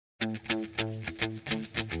Hi,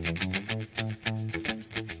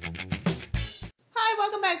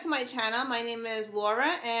 welcome back to my channel. My name is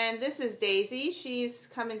Laura and this is Daisy. She's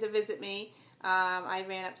coming to visit me. I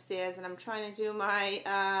ran upstairs and I'm trying to do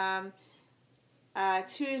my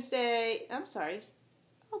Tuesday, I'm sorry,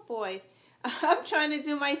 oh boy. I'm trying to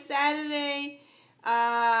do my Saturday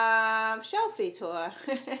shelfie tour.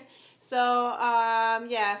 So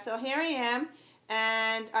yeah, so here I am.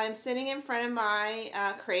 And I'm sitting in front of my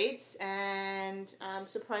crates, and I'm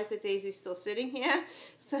surprised that Daisy's still sitting here.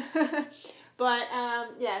 So, but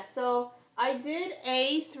yeah, so I did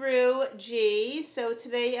A through G. So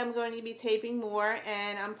today I'm going to be taping more,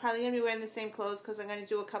 and I'm probably going to be wearing the same clothes because I'm going to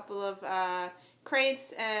do a couple of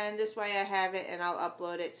crates, and this way I have it, and I'll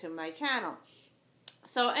upload it to my channel.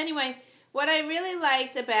 So anyway, what I really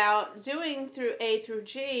liked about doing through A through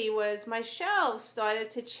G was my shelves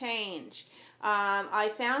started to change.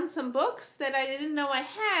 I found some books that I didn't know I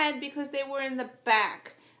had because they were in the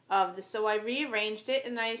back of the. So I rearranged it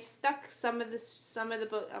and I stuck some of the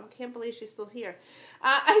book. I can't believe she's still here.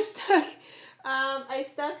 I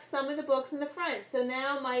stuck some of the books in the front. So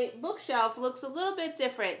now my bookshelf looks a little bit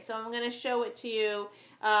different. So I'm going to show it to you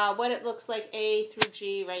what it looks like A through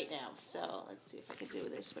G right now. So let's see if I can do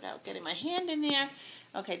this without getting my hand in there.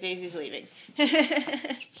 Okay, Daisy's leaving.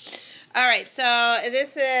 All right, so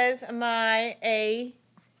this is my A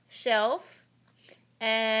shelf,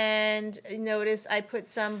 and notice I put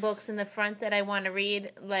some books in the front that I want to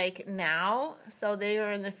read like now, so they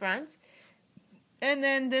are in the front. And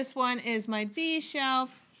then this one is my B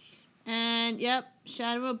shelf, and yep,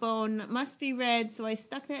 Shadow of Bone must be read, so I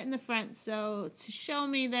stuck that in the front, so to show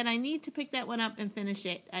me that I need to pick that one up and finish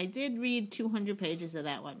it. I did read 200 pages of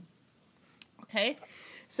that one. Okay.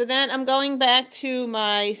 So then I'm going back to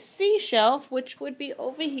my C shelf, which would be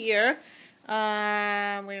over here.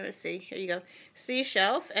 Where is C? Here you go. C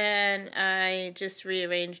shelf, and I just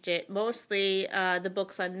rearranged it. Mostly the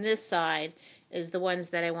books on this side is the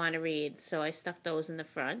ones that I want to read, so I stuck those in the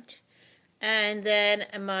front. And then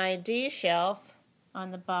my D shelf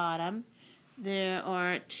on the bottom, there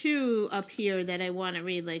are two up here that I want to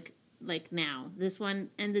read like now. This one,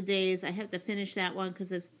 End of Days, I have to finish that one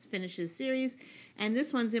because it finishes series. And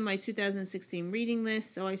this one's in my 2016 reading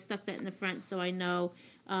list, so I stuck that in the front so I know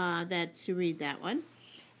that to read that one.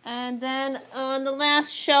 And then on the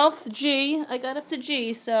last shelf, G, I got up to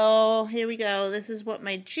G, so here we go. This is what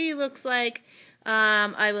my G looks like.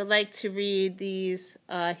 I would like to read these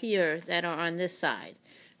here that are on this side.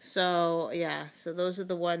 So, yeah, so those are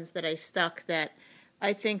the ones that I stuck that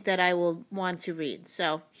I think that I will want to read.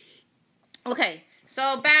 So, okay,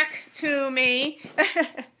 so back to me.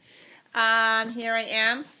 Here I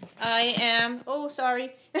am, oh,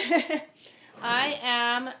 sorry. I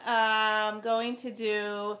am going to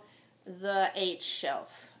do the H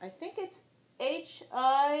shelf. I think it's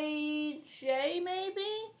H-I-J maybe.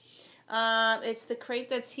 It's the crate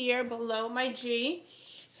that's here below my G.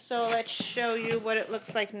 So let's show you what it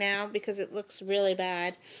looks like now because it looks really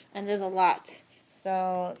bad and there's a lot.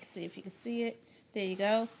 So let's see if you can see it. There you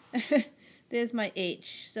go. There's my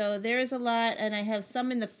H. So there's a lot, and I have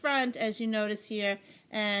some in the front, as you notice here,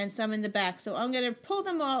 and some in the back. So I'm going to pull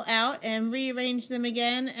them all out and rearrange them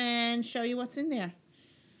again and show you what's in there.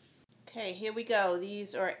 Okay, here we go.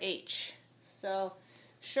 These are H. So,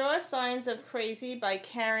 Sure Signs of Crazy by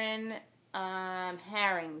Karen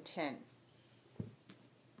Harrington.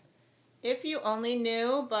 If You Only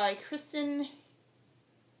Knew by Kristen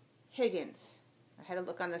Higgins. I had to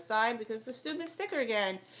look on the side because the stupid sticker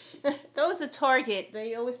again. Those are Target.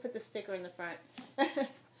 They always put the sticker in the front.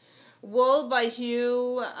 Wool by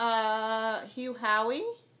Hugh Howey.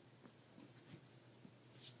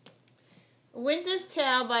 Winter's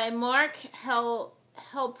Tale by Mark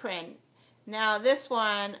Helprin. Now this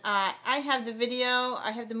one, I have the video,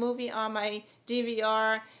 I have the movie on my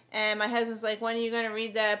DVR, and my husband's like, when are you going to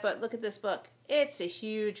read that? But look at this book. It's a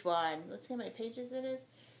huge one. Let's see how many pages it is.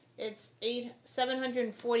 It's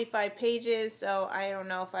 745 pages, so I don't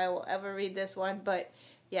know if I will ever read this one, but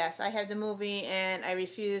yes, I have the movie, and I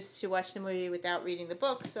refuse to watch the movie without reading the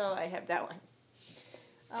book, so I have that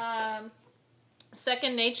one.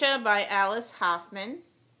 Second Nature by Alice Hoffman.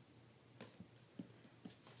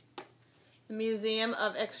 The Museum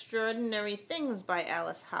of Extraordinary Things by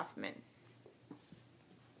Alice Hoffman.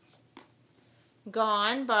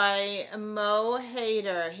 Gone by Mo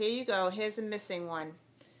Hader. Here you go. Here's a missing one.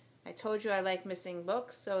 I told you I like missing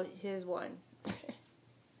books, so here's one.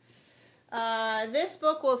 This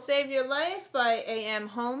Book Will Save Your Life by A.M.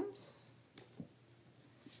 Holmes.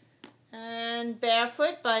 And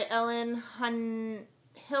Barefoot by Ellen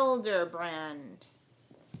Hilderbrand.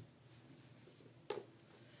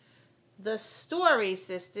 The Story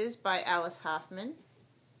Sisters by Alice Hoffman.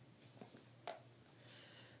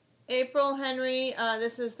 April Henry,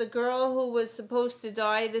 this is The Girl Who Was Supposed to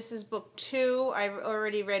Die. This is book 2. I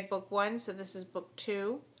already read book 1, so this is book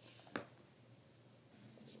 2.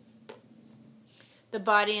 The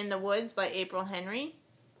Body in the Woods by April Henry.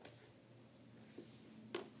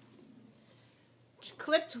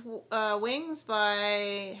 Clipped Wings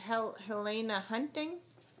by Helena Hunting.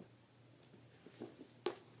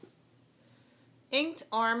 Inked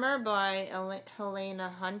Armor by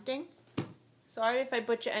Helena Hunting. Sorry if I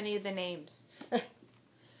butcher any of the names.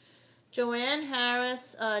 Joanne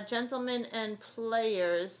Harris, Gentlemen and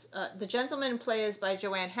Players. The Gentlemen and Players by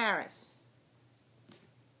Joanne Harris.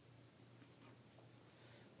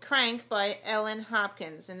 Crank by Ellen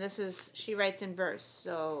Hopkins. And this is, she writes in verse.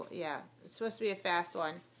 So, yeah. It's supposed to be a fast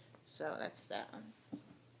one. So, that's that one.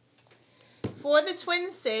 For the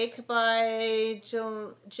Twins' Sake by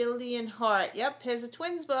Jillian Hart. Yep, here's a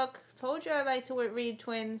twins book. Told you I like to read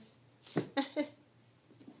twins.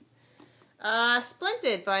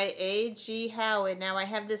 Splinted by A.G. Howard. Now I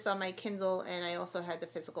have this on my Kindle and I also had the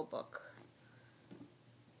physical book.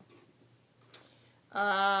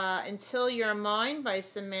 Until You're Mine by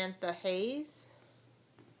Samantha Hayes.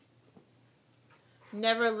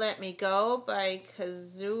 Never Let Me Go by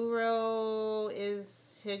Kazuro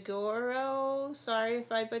Ishiguro. Sorry if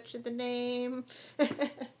I butchered the name. The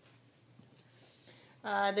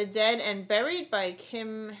Dead and Buried by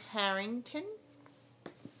Kim Harrington.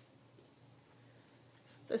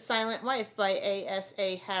 The Silent Wife by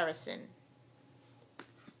A.S.A. Harrison.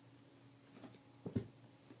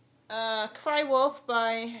 Cry Wolf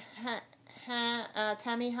by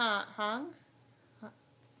Tammy Hong.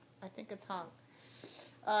 I think it's Hong.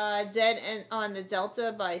 Dead and on the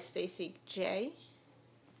Delta by Stacy J.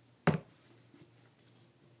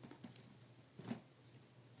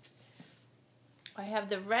 I have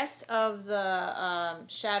the rest of the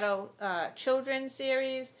Shadow Children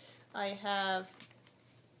series. I have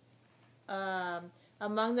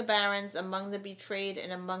Among the Barons, Among the Betrayed,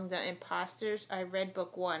 and Among the Imposters. I read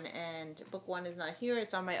book 1, and book 1 is not here.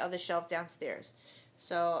 It's on my other shelf downstairs.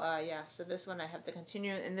 So, yeah, so this one I have to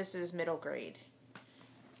continue, and this is middle grade.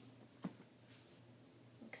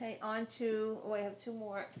 Okay, on to, oh, I have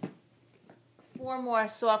 4 more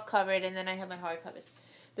soft covered, and then I have my hard covers.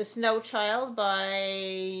 The Snow Child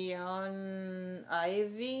by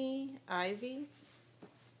Ivy.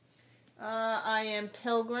 I Am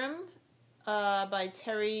Pilgrim by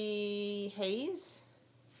Terry Hayes.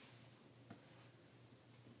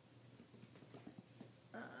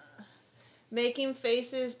 Making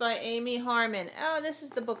Faces by Amy Harmon. Oh, this is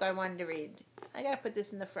the book I wanted to read. I gotta put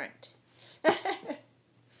this in the front.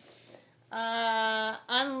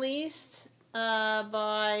 Unleashed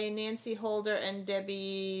by Nancy Holder and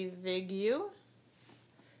Debbie Vigue.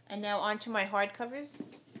 And now on to my hardcovers.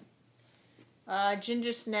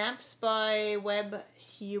 Ginger Snaps by Webb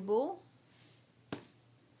Hubel.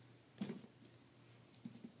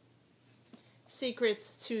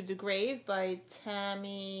 Secrets to the Grave by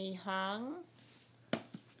Tammy Hong. I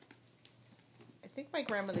think my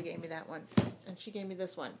grandmother gave me that one, and she gave me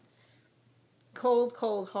this one. Cold,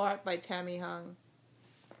 Cold Heart by Tammy Hong.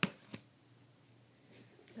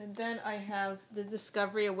 And then I have The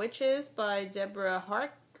Discovery of Witches by Deborah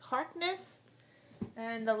Harkness.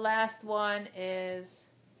 And the last one is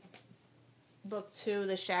book 2,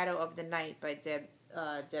 The Shadow of the Night by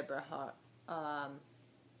Deborah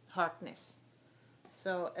Harkness.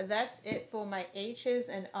 So that's it for my H's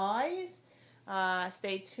and I's.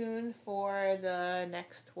 Stay tuned for the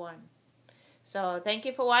next one. So thank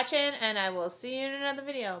you for watching, and I will see you in another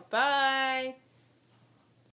video. Bye!